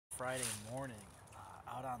Friday morning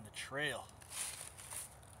out on the trail.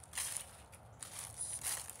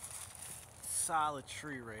 Solid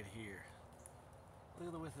tree right here. Look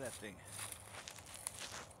at the width of that thing.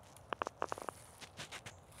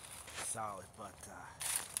 Solid, but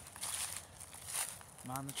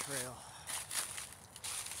I'm on the trail,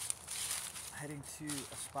 heading to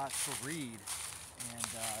a spot to read, and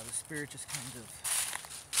the spirit just kind of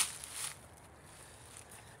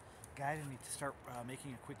guided me to start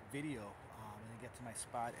making a quick video and get to my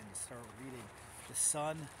spot and to start reading. The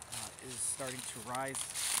sun is starting to rise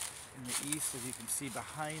in the east, as you can see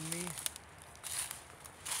behind me.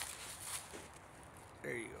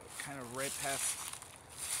 There you go, kind of right past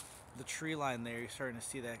the tree line there. You're starting to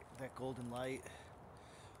see that golden light.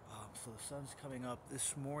 So the sun's coming up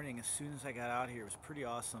this morning. As soon as I got out here, it was pretty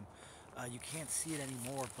awesome. You can't see it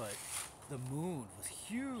anymore, but the moon was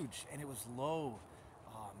huge and it was low.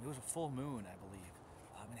 It was a full moon, I believe.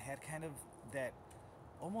 It had kind of that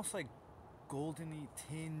almost like goldeny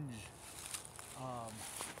tinge,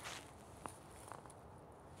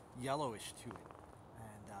 yellowish to it.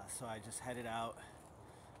 And so I just headed out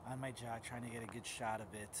on my jog, trying to get a good shot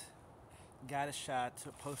of it. Got a shot,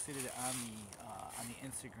 posted it on the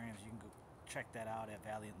Instagrams. You can go check that out at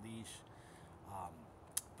Valiant Leash.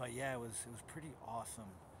 But yeah, it was pretty awesome.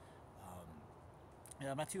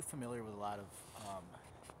 I'm not too familiar with a lot of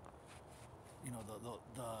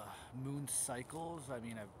the moon cycles. I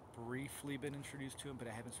mean, I've briefly been introduced to them, but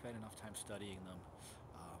I haven't spent enough time studying them.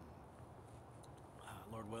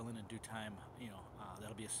 Lord willing, in due time,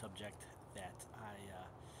 that'll be a subject that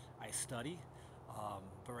I study.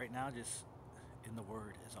 But right now, just in the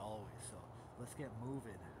Word as always. So let's get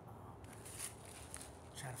moving.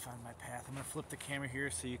 Trying to find my path. I'm gonna flip the camera here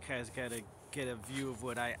so you guys gotta get a view of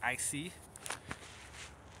what I see.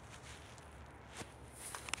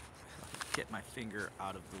 Get my finger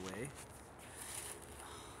out of the way.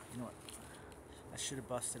 You know what? I should have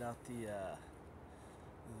busted out the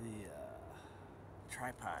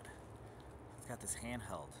tripod. It's got this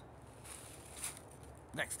handheld.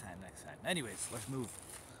 Next time. Anyways, let's move.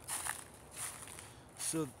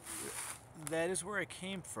 So that is where I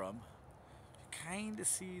came from. You kind of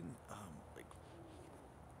see like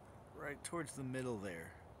right towards the middle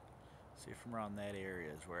there. See, from around that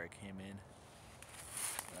area is where I came in.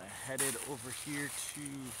 I headed over here to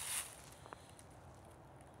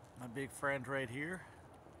my big friend right here.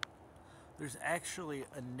 There's actually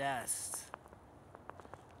a nest,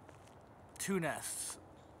 2 nests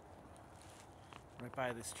right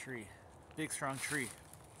by this tree. Big strong tree.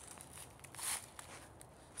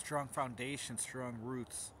 Strong foundation, strong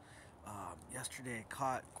roots. Yesterday I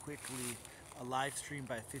caught quickly a live stream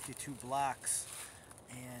by 52 Blocks,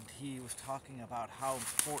 and he was talking about how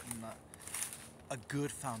important a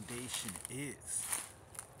good foundation is.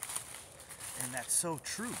 And that's so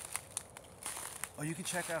true. Oh, you can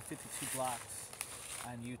check out 52 Blocks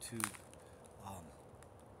on YouTube.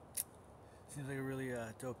 Seems like a really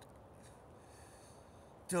dope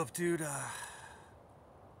dude.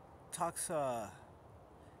 Talks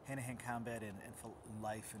hand-to-hand combat and for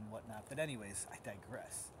life and whatnot. But anyways, I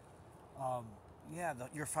digress. Yeah,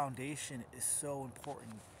 your foundation is so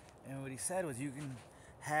important. And what he said was, you can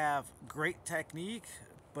have great technique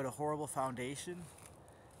but a horrible foundation,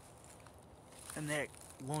 and that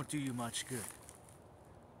won't do you much good.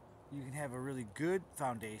 You can have a really good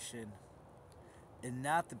foundation and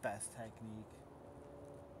not the best technique,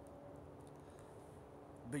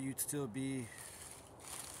 but you'd still be,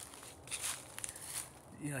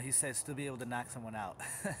 he said, still be able to knock someone out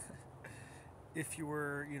if you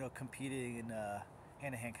were, competing in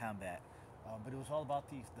hand-to-hand combat. But it was all about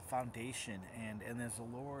the foundation, and as the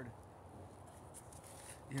Lord,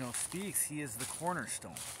 speaks, He is the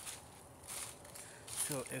cornerstone.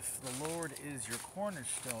 So if the Lord is your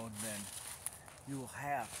cornerstone, then you will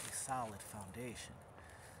have a solid foundation.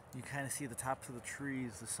 You kind of see the tops of the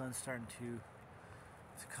trees, the sun's starting to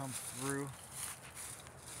come through.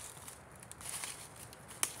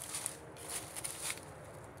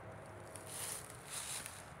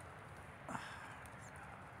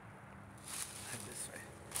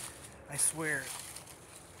 I swear,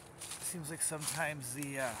 it seems like sometimes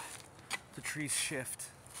the trees shift.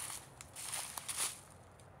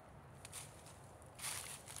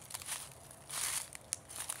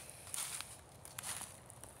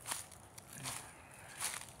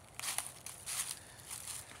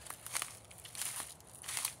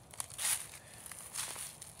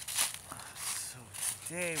 So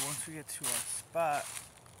today, once we get to our spot,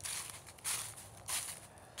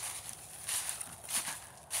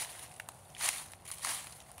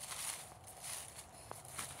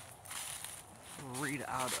 read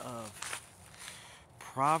out of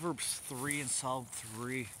Proverbs 3 and Psalm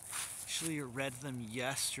 3. Actually, I read them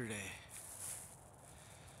yesterday.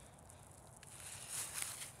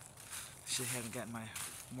 Actually, haven't gotten my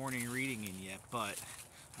morning reading in yet, but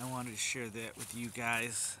I wanted to share that with you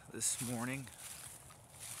guys this morning.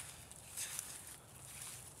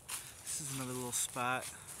 This is another little spot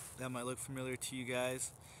that might look familiar to you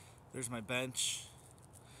guys. There's my bench,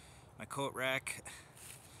 my coat rack.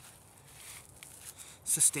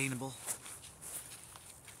 Sustainable.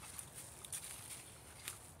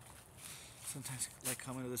 Sometimes I like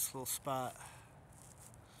coming to this little spot.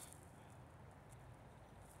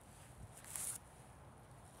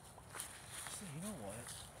 So you know what?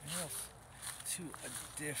 I'm going to a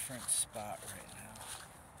different spot right now.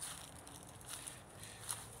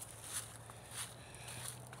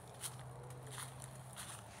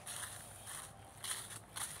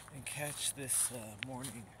 And catch this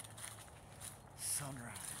morning sunrise.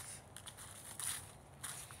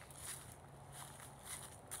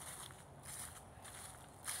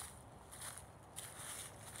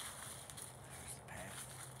 There's the path.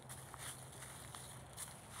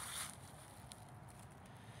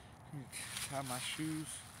 Tie my shoes,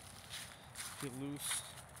 get loose.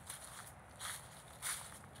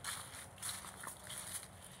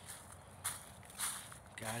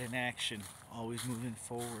 God in action, always moving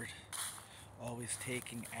forward, always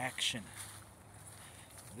taking action.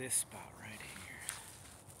 This spot right here.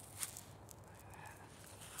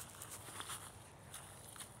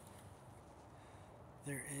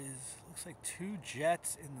 There is, looks like 2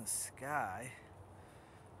 jets in the sky.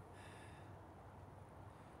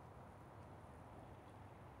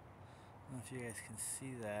 I don't know if you guys can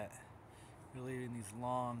see that. They're leaving these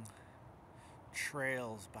long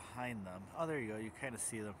trails behind them. Oh, there you go. You kind of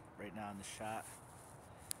see them right now in the shot.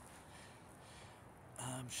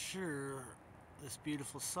 I'm sure this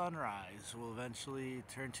beautiful sunrise will eventually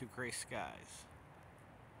turn to gray skies.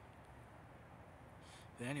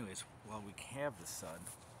 But anyways, while we have the sun,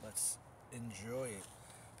 let's enjoy it.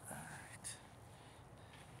 All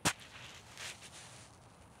right.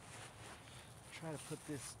 Try to put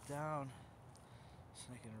this down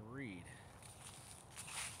so I can read.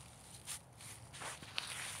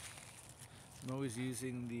 I'm always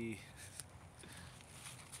using the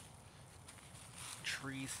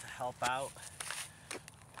trees to help out, to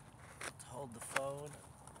hold the phone.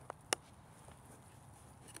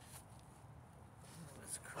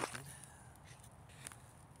 It's crooked.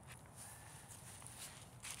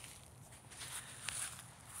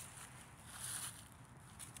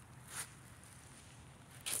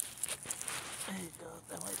 There you go.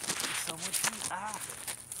 That might be somewhat too. Ah!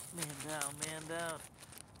 Man down, man down.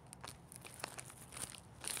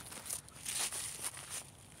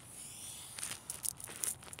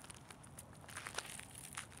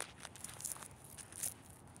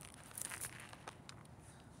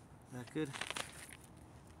 That good?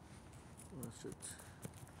 Let's just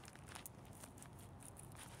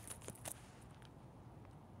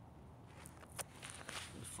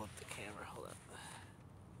flip the camera. Hold up.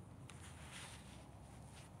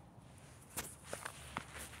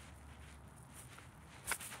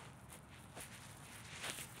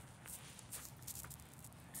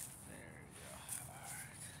 There we go. All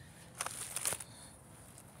right.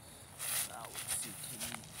 Now let's see. Can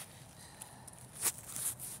we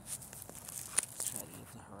try to get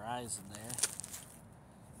the horizon there?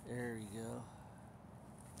 There we go.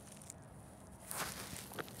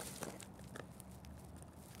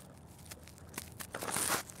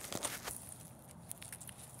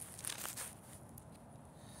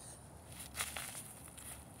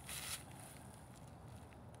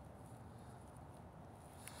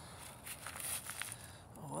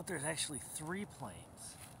 Oh, what? There's actually 3 planes.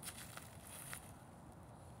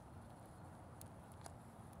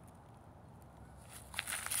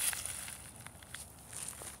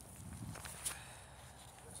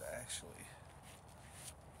 Actually,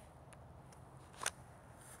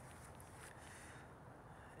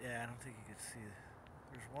 yeah, I don't think you can see it.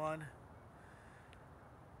 There's one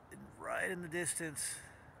right in the distance,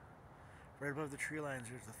 right above the tree lines.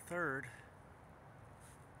 There's a third.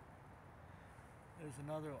 There's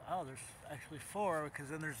another one. Oh, there's actually 4, because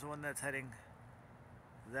then there's the one that's heading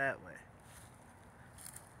that way.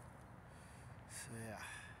 So yeah,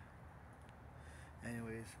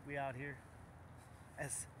 anyways, we out here,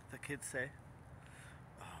 as the kids say.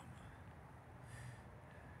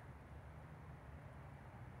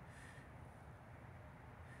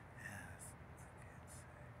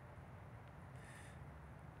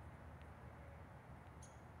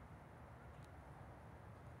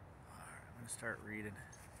 I'm gonna start reading.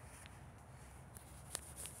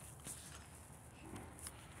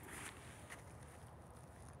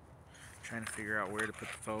 Trying to figure out where to put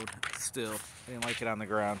the phone. Still, I didn't like it on the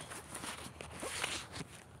ground.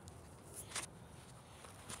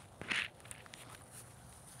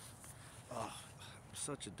 Oh, I'm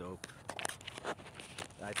such a dope.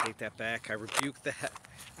 I take that back. I rebuke that.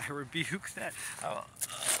 I rebuke that. Oh,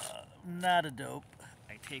 not a dope.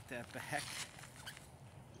 I take that back.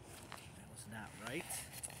 That was not right.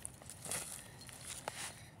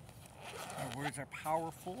 Our words are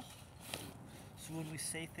powerful. So when we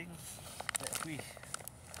say things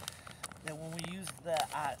that when we use the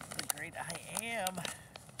great I am, we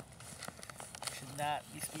should not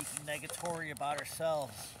be speaking negatory about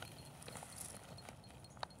ourselves.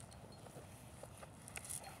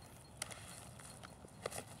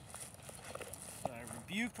 So I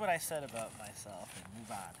rebuked what I said about myself and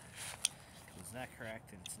move on. It was not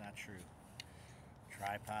correct and it's not true.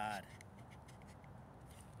 Tripod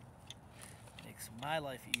makes my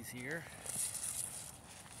life easier.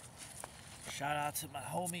 Shout out to my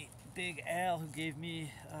homie Big Al who gave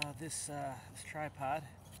me this tripod.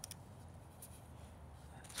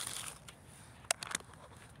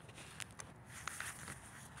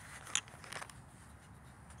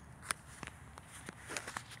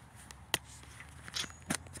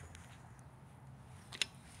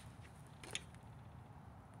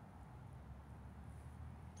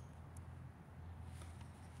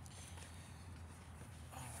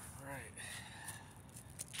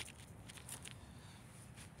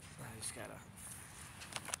 Gotta,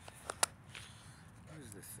 what is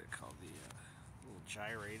this thing called? The little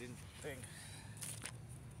gyrating thing.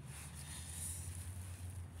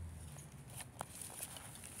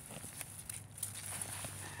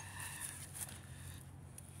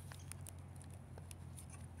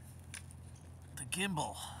 The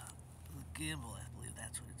gimbal. The gimbal, I believe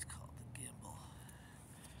that's what it's called. The gimbal.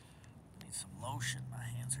 Need some lotion. My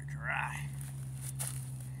hands are dry.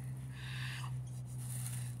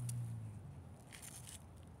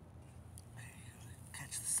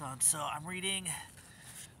 So I'm reading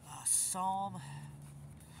Psalm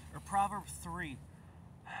or Proverbs 3.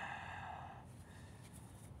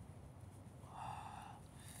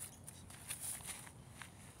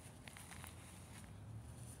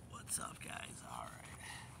 What's up, guys? All right.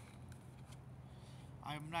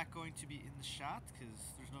 I'm not going to be in the shot because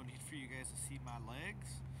there's no need for you guys to see my legs.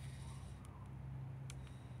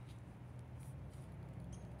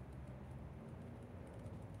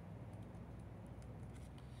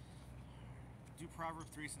 Do Proverbs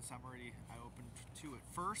 3 since I opened to it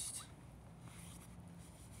first.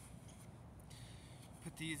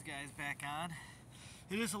 Put these guys back on.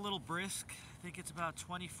 It is a little brisk. I think it's about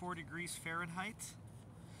 24 degrees Fahrenheit.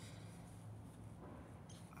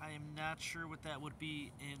 I am not sure what that would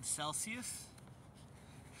be in Celsius.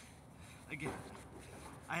 Again,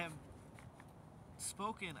 I have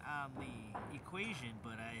spoken on the equation,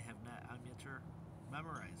 but I'm yet to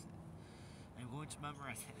memorize it. I'm going to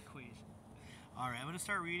memorize that equation. Alright, I'm going to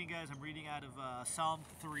start reading, guys. I'm reading out of Psalm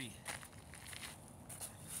 3.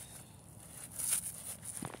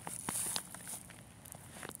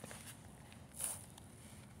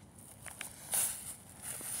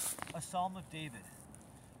 A Psalm of David,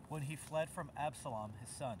 when he fled from Absalom, his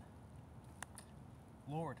son.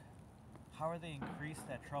 Lord, how are they increased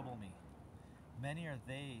that trouble me? Many are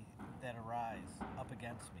they that arise up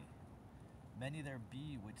against me. Many there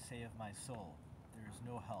be which say of my soul, there is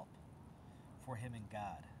no help for him in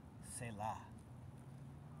God. Selah.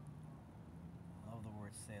 I love the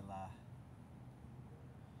word Selah.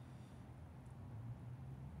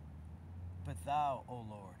 But thou, O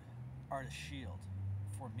Lord, art a shield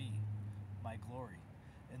for me, my glory,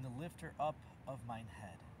 and the lifter up of mine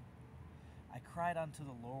head. I cried unto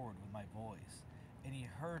the Lord with my voice, and he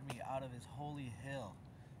heard me out of his holy hill.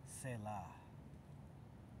 Selah.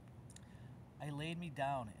 I laid me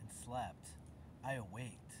down and slept. I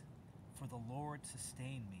awaked, for the Lord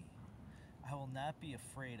sustained me. I will not be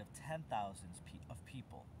afraid of 10,000 of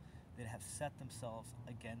people that have set themselves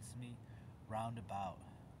against me round about.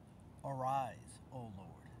 Arise, O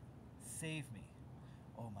Lord, save me,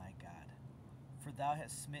 O my God. For thou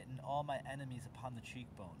hast smitten all my enemies upon the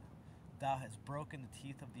cheekbone. Thou hast broken the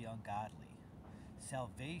teeth of the ungodly.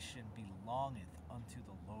 Salvation belongeth unto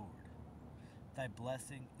the Lord. Thy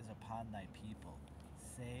blessing is upon thy people.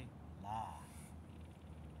 Selah.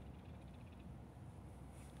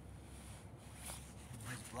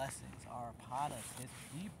 His blessings are upon us, his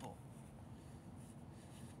people.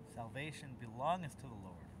 Salvation belongeth to the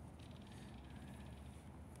Lord.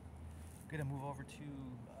 I'm going to move over to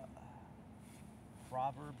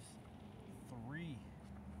Proverbs 3.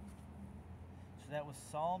 So that was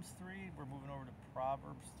Psalms 3. We're moving over to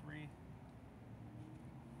Proverbs 3.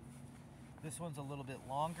 This one's a little bit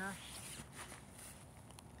longer.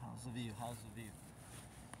 How's the view? How's the view?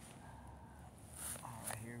 All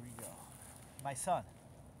right, here we go. My son,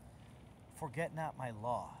 forget not my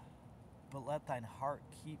law, but let thine heart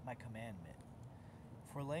keep my commandment.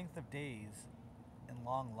 For length of days and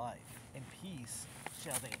long life, and peace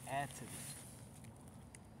shall they add to thee.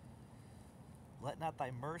 Let not thy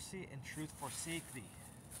mercy and truth forsake thee.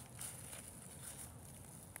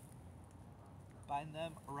 Bind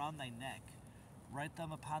them around thy neck, write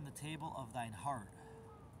them upon the table of thine heart.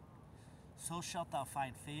 So shalt thou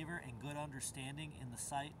find favor and good understanding in the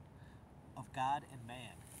sight of God and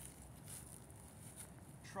man.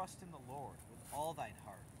 Trust in the Lord with all thine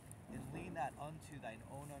heart, and lean not unto thine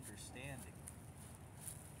own understanding.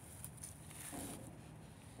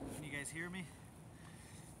 Can you guys hear me?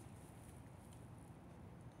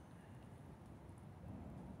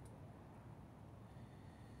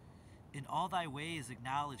 In all thy ways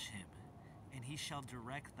acknowledge him, and he shall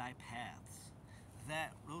direct thy paths.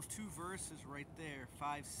 Those two verses right there,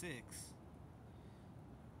 5, 6,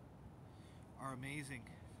 are amazing.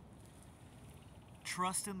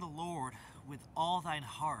 Trust in the Lord with all thine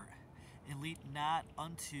heart, and lean not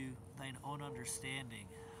unto thine own understanding.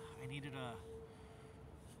 I needed a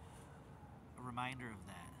reminder of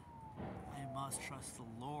that. I must trust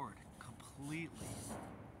the Lord completely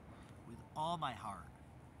with all my heart.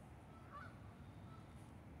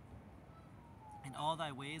 In all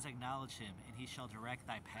thy ways acknowledge him, and he shall direct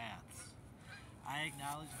thy paths. I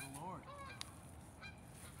acknowledge the Lord.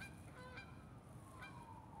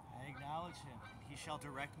 I acknowledge him, and he shall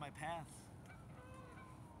direct my paths.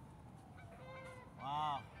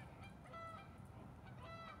 Wow.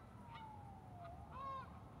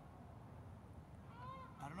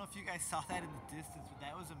 I don't know if you guys saw that in the distance, but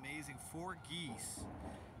that was amazing. 4 geese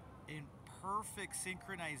in perfect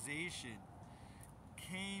synchronization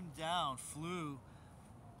came down, flew,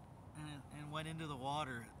 and went into the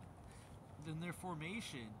water. In their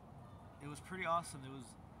formation, it was pretty awesome. It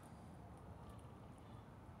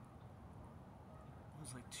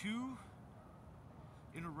was like 2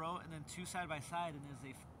 in a row and then 2 side by side, and as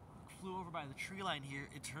they flew over by the tree line here,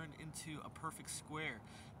 it turned into a perfect square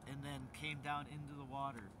and then came down into the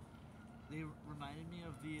water. They reminded me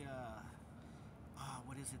of the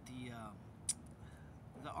what is it,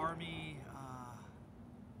 the Army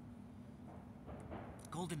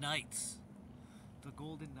Golden Knights. The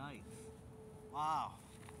Golden Knights. Wow.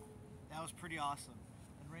 That was pretty awesome.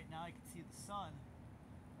 And right now I can see the sun,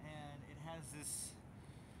 and it has this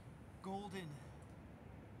golden,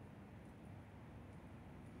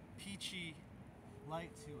 peachy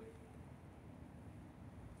light to it.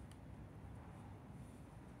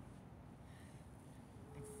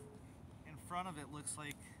 In front of it looks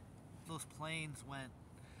like those planes went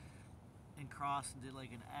and crossed and did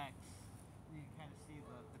like an X. You can kind of see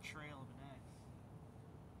the trail of an X.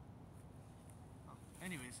 Oh,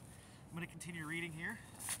 anyways, I'm going to continue reading here.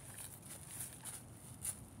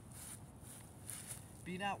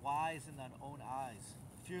 Be not wise in thine own eyes.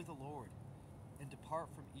 Fear the Lord, and depart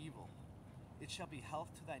from evil. It shall be health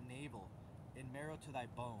to thy navel, and marrow to thy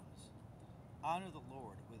bones. Honor the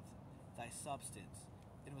Lord with thy substance,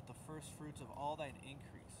 and with the first fruits of all thine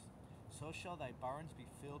increase. So shall thy barns be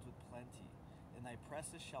filled with plenty, and thy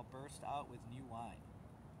presses shall burst out with new wine.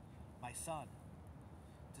 My son,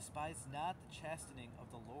 despise not the chastening of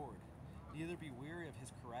the Lord, neither be weary of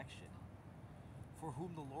his correction. For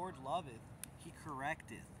whom the Lord loveth, he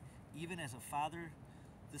correcteth, even as a father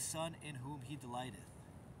the son in whom he delighteth.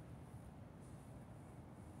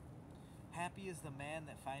 Happy is the man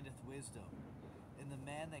that findeth wisdom, and the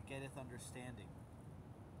man that getteth understanding.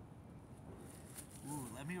 Ooh,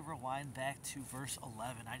 let me rewind back to verse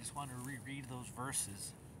 11. I just want to reread those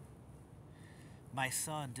verses. My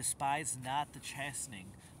son, despise not the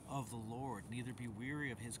chastening of the Lord, neither be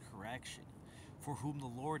weary of his correction. For whom the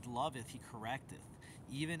Lord loveth, he correcteth,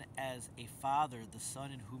 even as a father the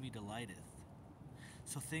son in whom he delighteth.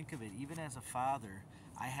 So think of it, even as a father,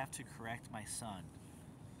 I have to correct my son.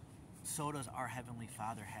 So does our Heavenly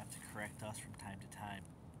Father have to correct us from time to time.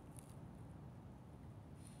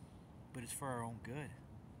 But it's for our own good.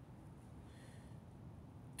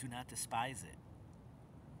 Do not despise it.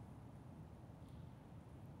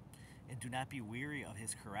 And do not be weary of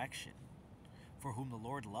his correction. For whom the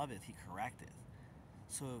Lord loveth, he correcteth.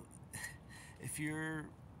 So if you're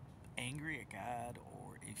angry at God,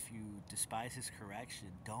 or if you despise his correction,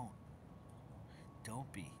 don't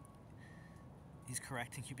be. He's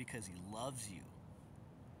correcting you because he loves you.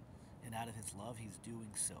 And out of his love, he's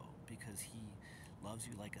doing so because he loves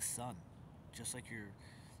you like a son. Just like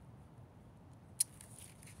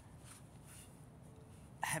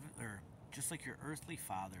just like your earthly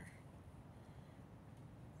father,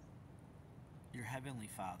 your heavenly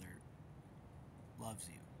Father loves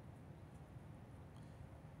you.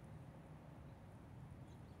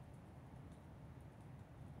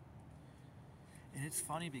 And it's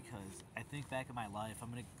funny because I think back in my life,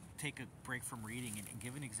 I'm going to take a break from reading and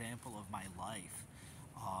give an example of my life.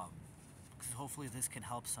 Because hopefully this can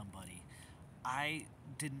help somebody. I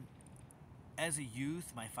didn't, as a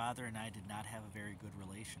youth, my father and I did not have a very good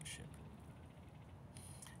relationship.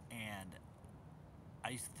 And I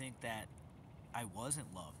used to think that I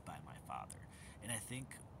wasn't loved by my father. And I think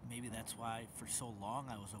maybe that's why for so long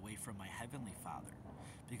I was away from my heavenly Father.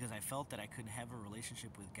 Because I felt that I couldn't have a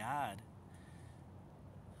relationship with God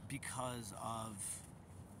because of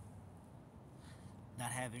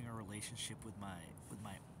not having a relationship with my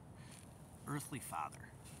earthly father.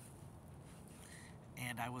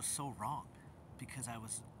 And I was so wrong because I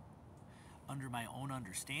was under my own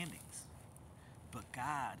understandings. But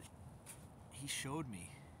God, He showed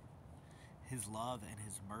me His love and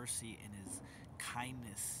His mercy and His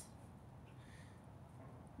kindness.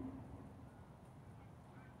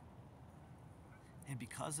 And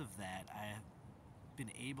because of that, I have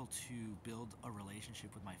been able to build a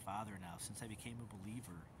relationship with my Father now since I became a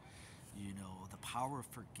believer. You know, the power of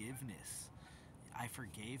forgiveness. I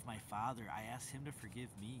forgave my father. I asked him to forgive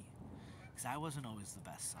me because I wasn't always the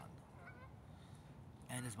best son.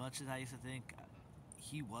 And as much as I used to think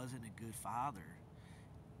he wasn't a good father,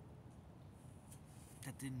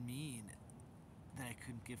 that didn't mean that I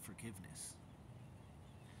couldn't give forgiveness.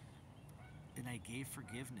 And I gave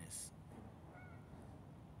forgiveness.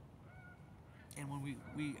 And when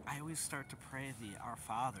I always start to pray the Our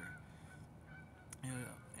Father.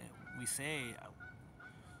 We say,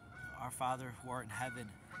 Our Father who art in heaven,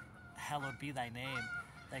 hallowed be thy name.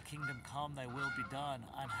 Thy kingdom come, thy will be done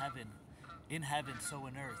in heaven, so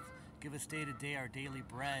in earth. Give us day to day our daily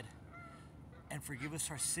bread, and forgive us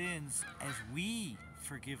our sins as we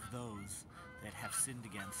forgive those that have sinned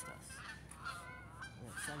against us. We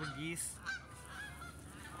have 7 geese.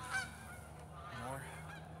 More.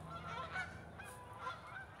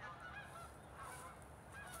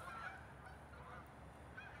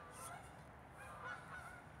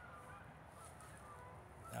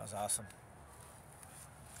 That was awesome.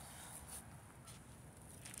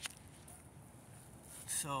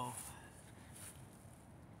 So,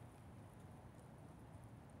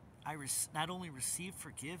 I not only received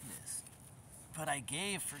forgiveness, but I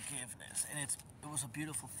gave forgiveness, and it was a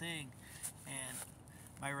beautiful thing. And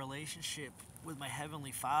my relationship with my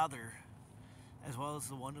heavenly Father, as well as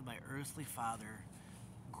the one with my earthly father,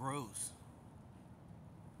 grows.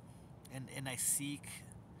 And I seek,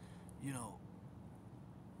 you know,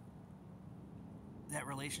 that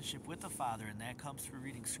relationship with the Father, and that comes through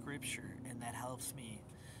reading Scripture, and that helps me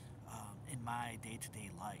in my day-to-day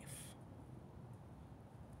life.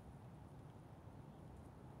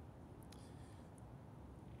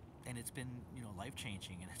 And it's been, you know,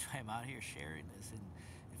 life-changing, and that's why I'm out here sharing this, and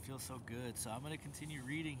it feels so good. So I'm going to continue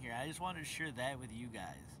reading here. I just wanted to share that with you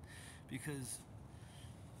guys, because,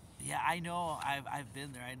 yeah, I know I've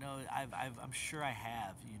been there. I know I'm sure I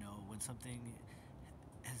have. You know, when something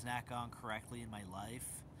has not gone correctly in my life,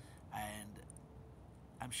 and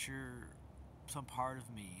I'm sure some part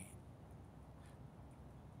of me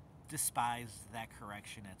despised that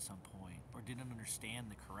correction at some point, or didn't understand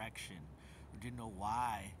the correction, or didn't know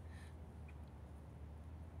why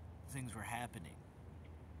things were happening.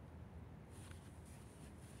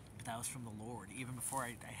 But that was from the Lord. Even before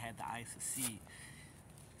I had the eyes to see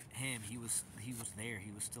Him, He was there.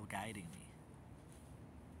 He was still guiding me.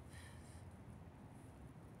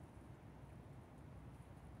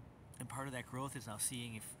 And part of that growth is now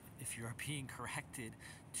seeing if you are being corrected,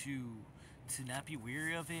 to not be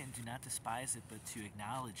weary of it and to not despise it, but to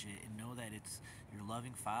acknowledge it and know that it's your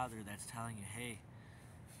loving Father that's telling you, hey,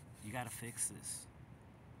 you got to fix this.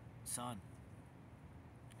 Son,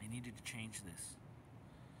 I need you to change this.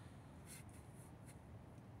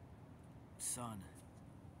 Son,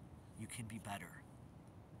 you can be better.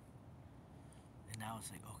 And now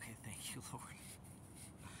it's like, okay, thank you, Lord.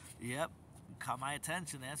 Yep, caught my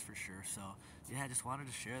attention, that's for sure. So, yeah, I just wanted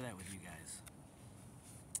to share that with you guys.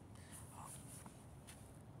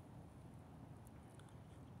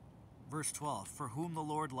 Verse 12, for whom the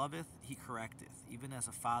Lord loveth, He correcteth, even as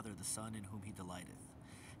a father the son in whom He delighteth.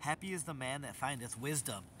 Happy is the man that findeth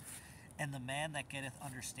wisdom, and the man that getteth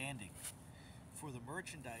understanding, for the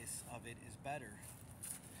merchandise of it is better.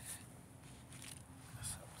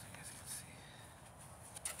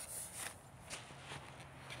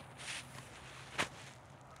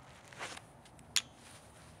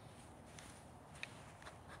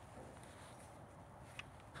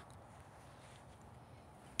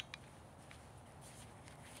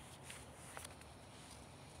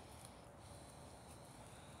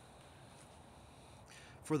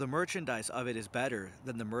 For the merchandise of it is better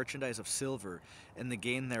than the merchandise of silver, and the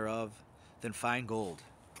gain thereof than fine gold.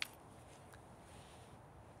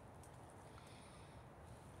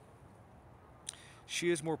 She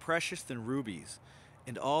is more precious than rubies,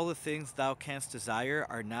 and all the things thou canst desire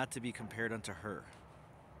are not to be compared unto her.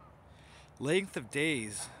 Length of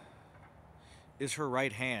days is her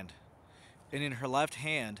right hand, and in her left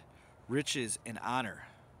hand riches and honor.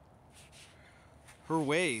 Her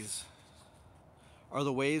ways are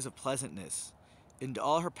the ways of pleasantness, and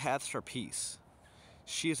all her paths are peace.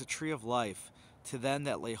 She is a tree of life to them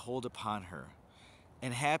that lay hold upon her,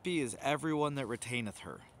 and happy is everyone that retaineth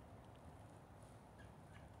her.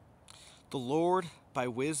 The Lord by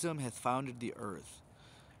wisdom hath founded the earth.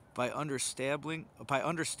 By understanding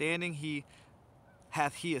he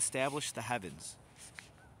hath he established the heavens.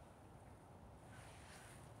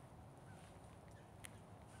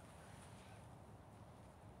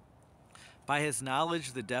 By his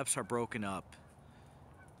knowledge the depths are broken up,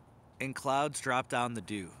 and clouds drop down the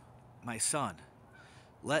dew. My son,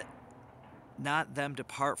 let not them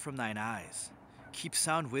depart from thine eyes. Keep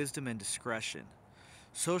sound wisdom and discretion.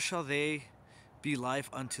 So shall they be life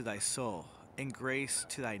unto thy soul, and grace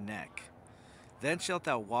to thy neck. Then shalt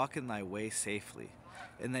thou walk in thy way safely,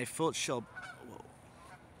 and thy foot shall... Whoa.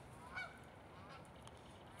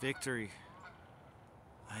 Victory.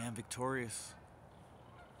 I am victorious.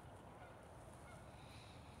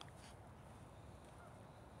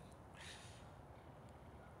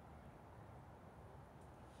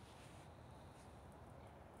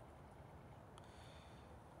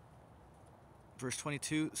 Verse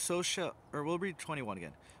 22, we'll read 21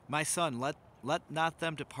 again. My son, let not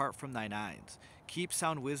them depart from thine eyes. Keep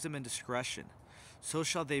sound wisdom and discretion. So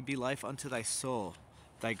shall they be life unto thy soul,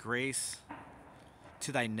 thy grace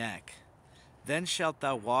to thy neck. Then shalt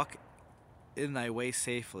thou walk in thy way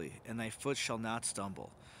safely, and thy foot shall not stumble.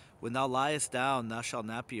 When thou liest down, thou shalt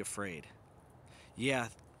not be afraid. Yea,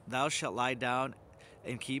 thou shalt lie down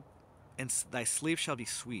and thy sleep shall be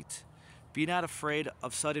sweet. Be not afraid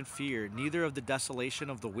of sudden fear, neither of the desolation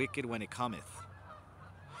of the wicked when it cometh.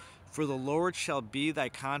 For the Lord shall be thy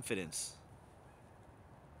confidence,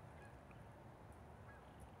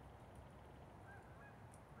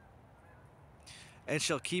 and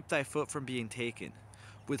shall keep thy foot from being taken.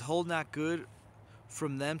 Withhold not good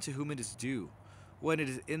from them to whom it is due, when it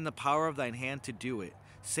is in the power of thine hand to do it.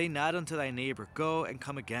 Say not unto thy neighbor, Go and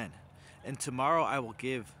come again, and tomorrow I will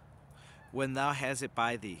give, when thou hast it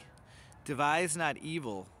by thee. Devise not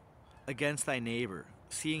evil against thy neighbor,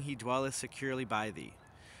 seeing he dwelleth securely by thee.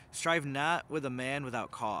 Strive not with a man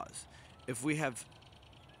without cause. If he have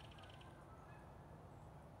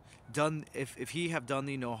done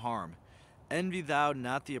thee no harm, envy thou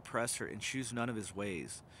not the oppressor, and choose none of his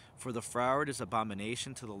ways. For the froward is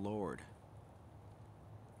abomination to the Lord,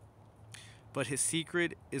 but his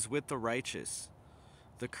secret is with the righteous.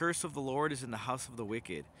 The curse of the Lord is in the house of the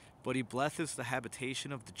wicked, but he blesseth the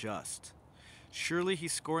habitation of the just. Surely he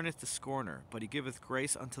scorneth the scorner, but he giveth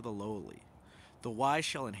grace unto the lowly. The wise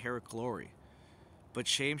shall inherit glory, but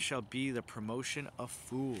shame shall be the promotion of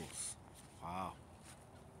fools. Wow.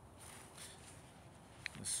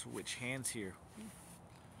 Let's switch hands here.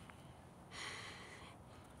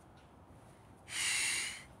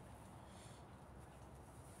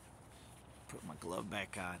 Put my glove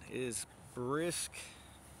back on. It is brisk.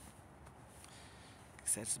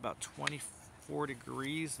 It's about 24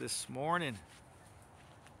 degrees this morning.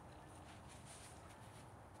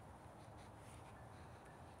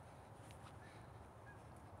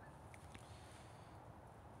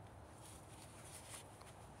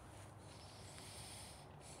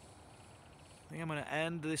 I think I'm going to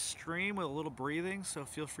end this stream with a little breathing, so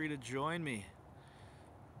feel free to join me.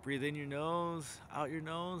 Breathe in your nose, out your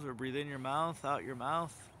nose, or breathe in your mouth, out your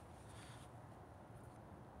mouth.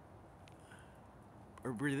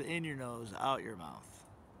 Or breathe in your nose, out your mouth.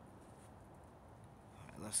 All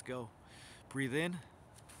right, let's go. Breathe in.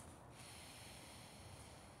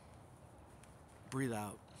 Breathe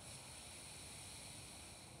out.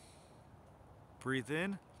 Breathe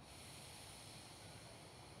in.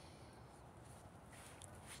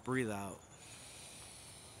 Breathe out.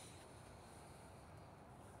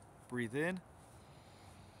 Breathe in.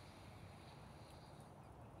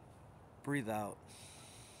 Breathe out.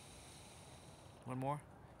 One more.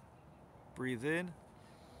 Breathe in.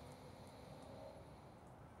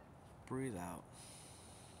 Breathe out.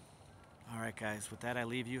 All right, guys. With that, I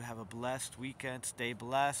leave you. Have a blessed weekend. Stay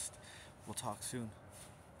blessed. We'll talk soon.